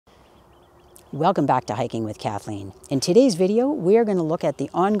Welcome back to Hiking with Kathleen. In today's video, we are going to look at the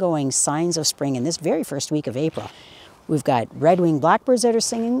ongoing signs of spring in this very first week of April. We've got red-winged blackbirds that are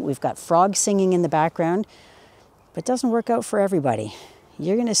singing, we've got frogs singing in the background, but it doesn't work out for everybody.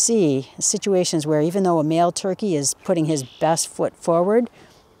 You're going to see situations where even though a male turkey is putting his best foot forward,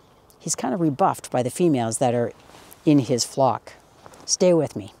 he's kind of rebuffed by the females that are in his flock. Stay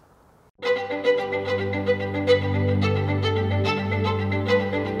with me.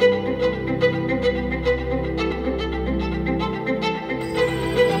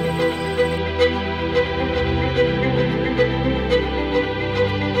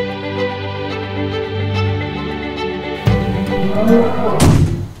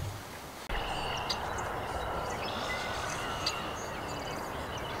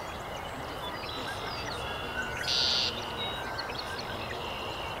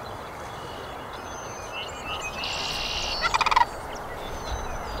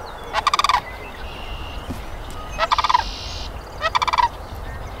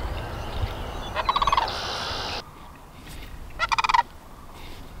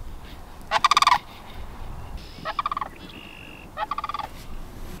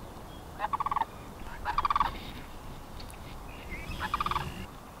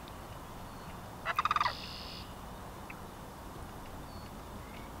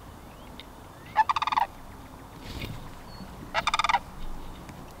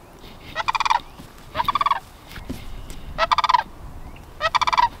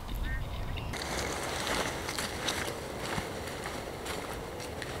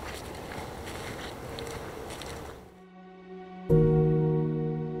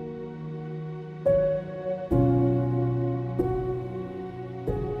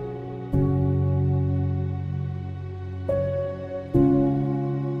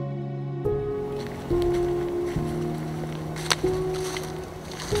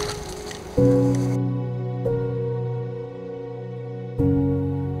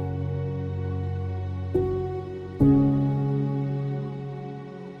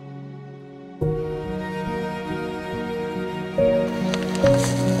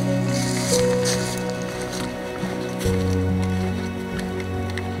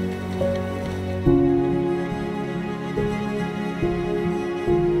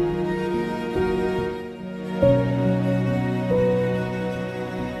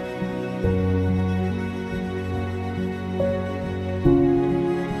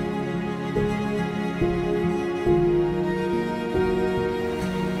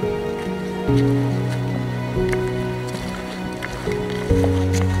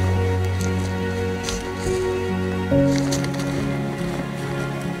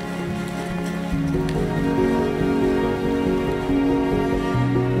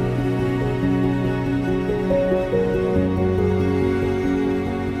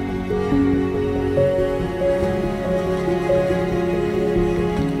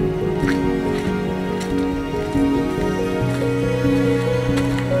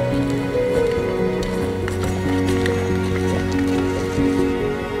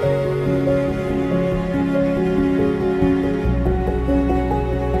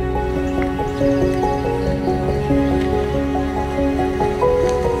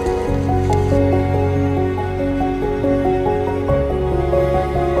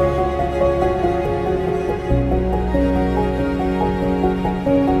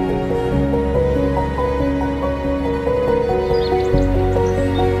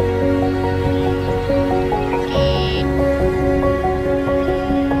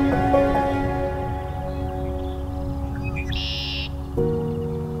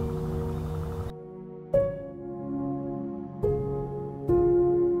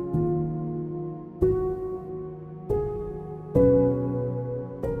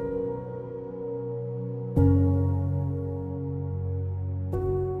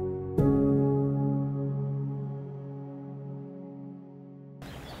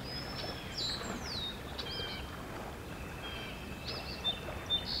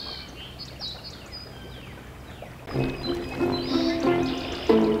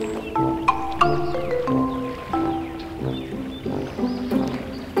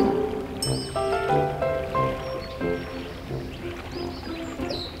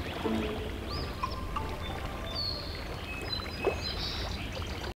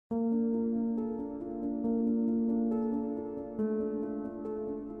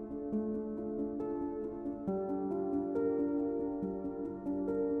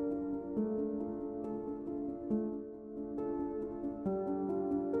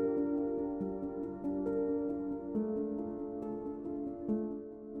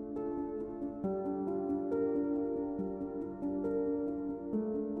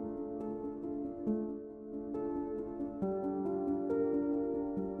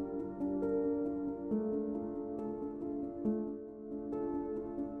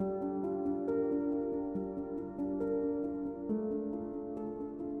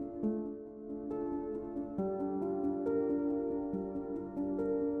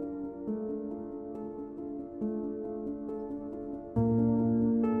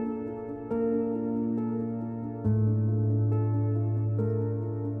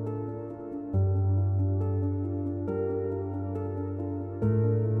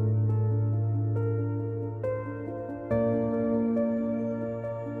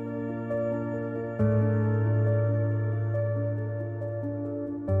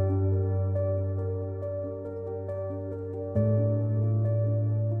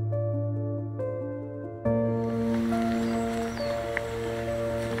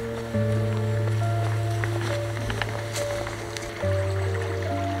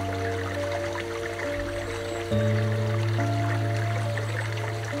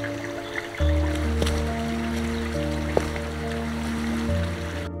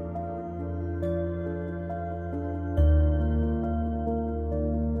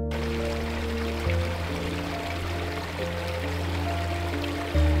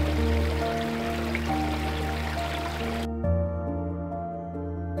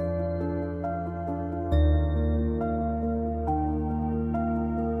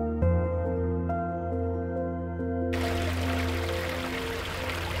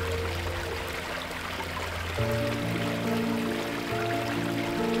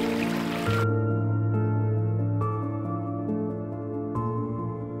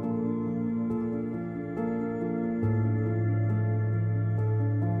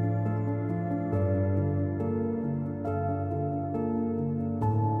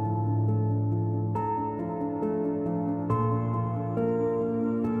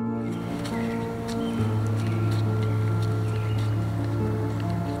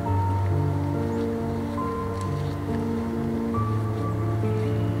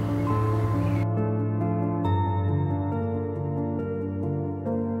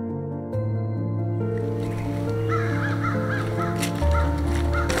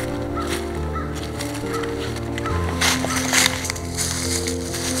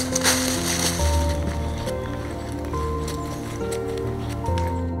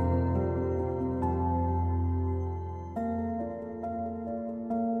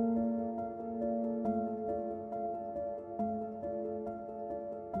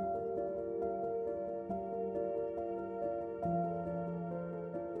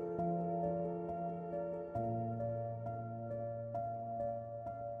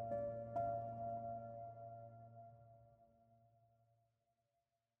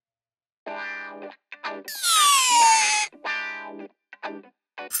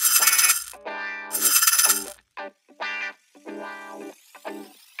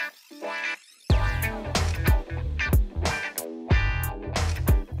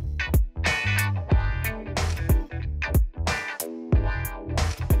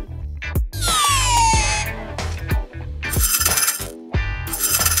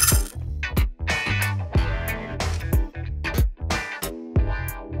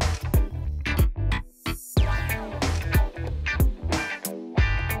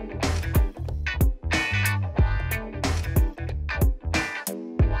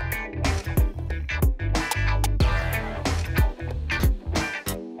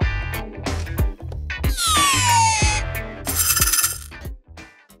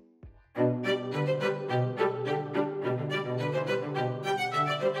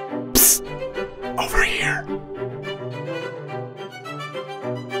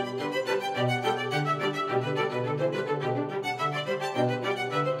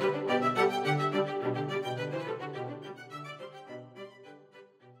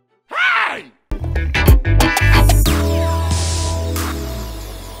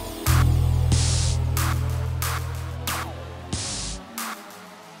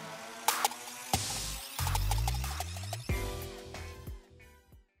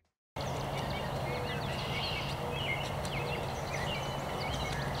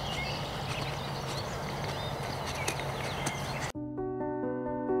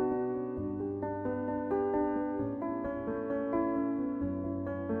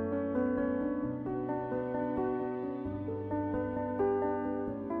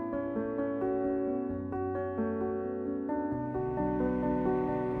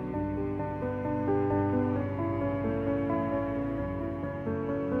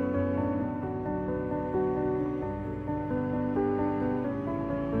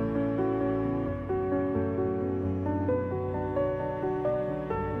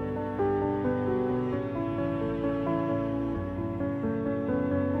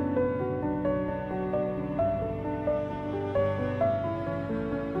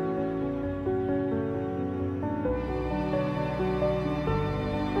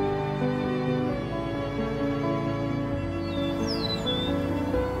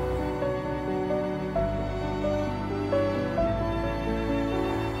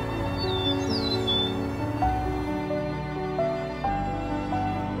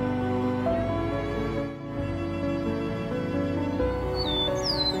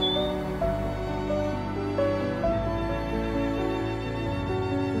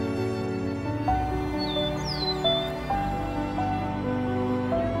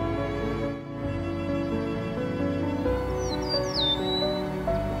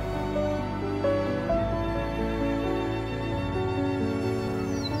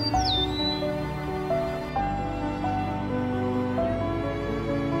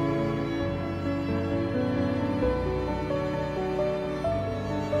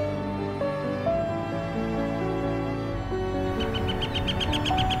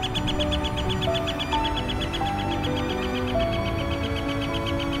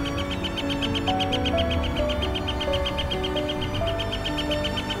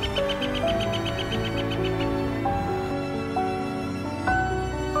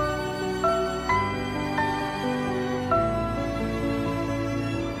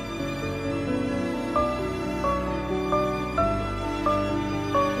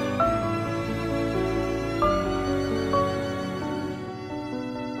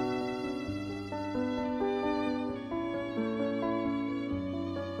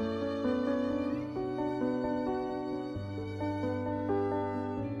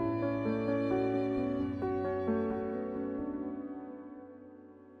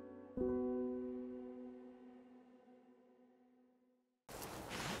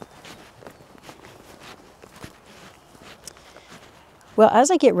 Well,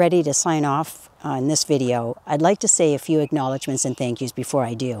 as I get ready to sign off on this video, I'd like to say a few acknowledgements and thank yous before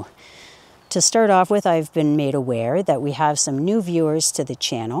I do. To start off with, I've been made aware that we have some new viewers to the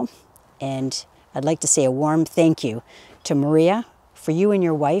channel, and I'd like to say a warm thank you to Maria for you and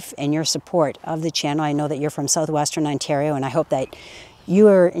your wife and your support of the channel. I know that you're from southwestern Ontario, and I hope that you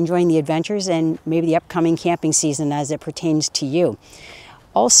are enjoying the adventures and maybe the upcoming camping season as it pertains to you.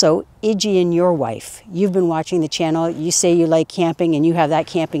 Also, Iggy and your wife, you've been watching the channel. You say you like camping and you have that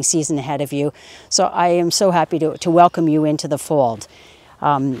camping season ahead of you. So I am so happy to welcome you into the fold.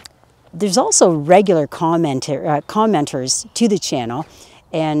 There's also regular commenters to the channel.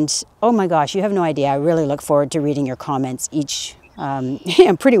 And oh my gosh, you have no idea. I really look forward to reading your comments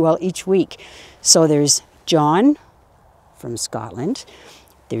pretty well each week. So there's John from Scotland.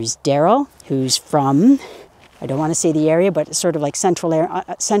 There's Daryl, who's from, I don't want to say the area, but sort of like central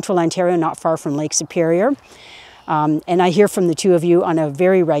Ontario, not far from Lake Superior. And I hear from the two of you on a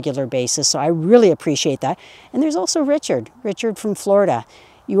very regular basis, so I really appreciate that. And there's also Richard from Florida.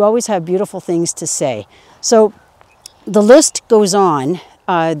 You always have beautiful things to say. So the list goes on.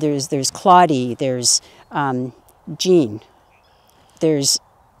 There's Claudie, there's Jean, there's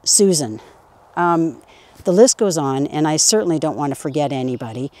Susan. The list goes on, and I certainly don't want to forget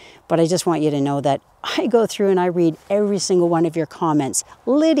anybody, but I just want you to know that I go through and I read every single one of your comments.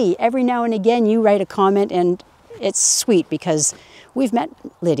 Liddy, every now and again you write a comment, and it's sweet because we've met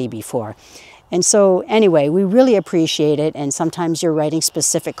Liddy before. And so anyway, we really appreciate it, and sometimes you're writing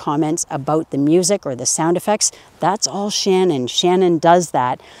specific comments about the music or the sound effects. That's all Shannon. Shannon does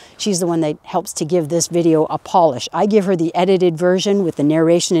that. She's the one that helps to give this video a polish. I give her the edited version with the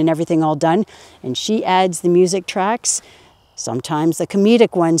narration and everything all done, and she adds the music tracks, sometimes the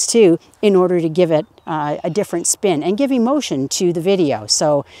comedic ones too, in order to give it a different spin and give emotion to the video.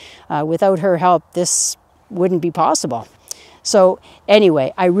 So without her help, this wouldn't be possible. So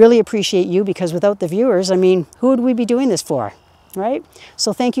anyway, I really appreciate you, because without the viewers, I mean, who would we be doing this for, right?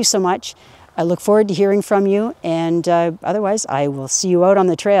 So thank you so much. I look forward to hearing from you, and otherwise I will see you out on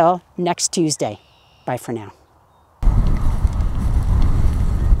the trail next Tuesday. Bye for now.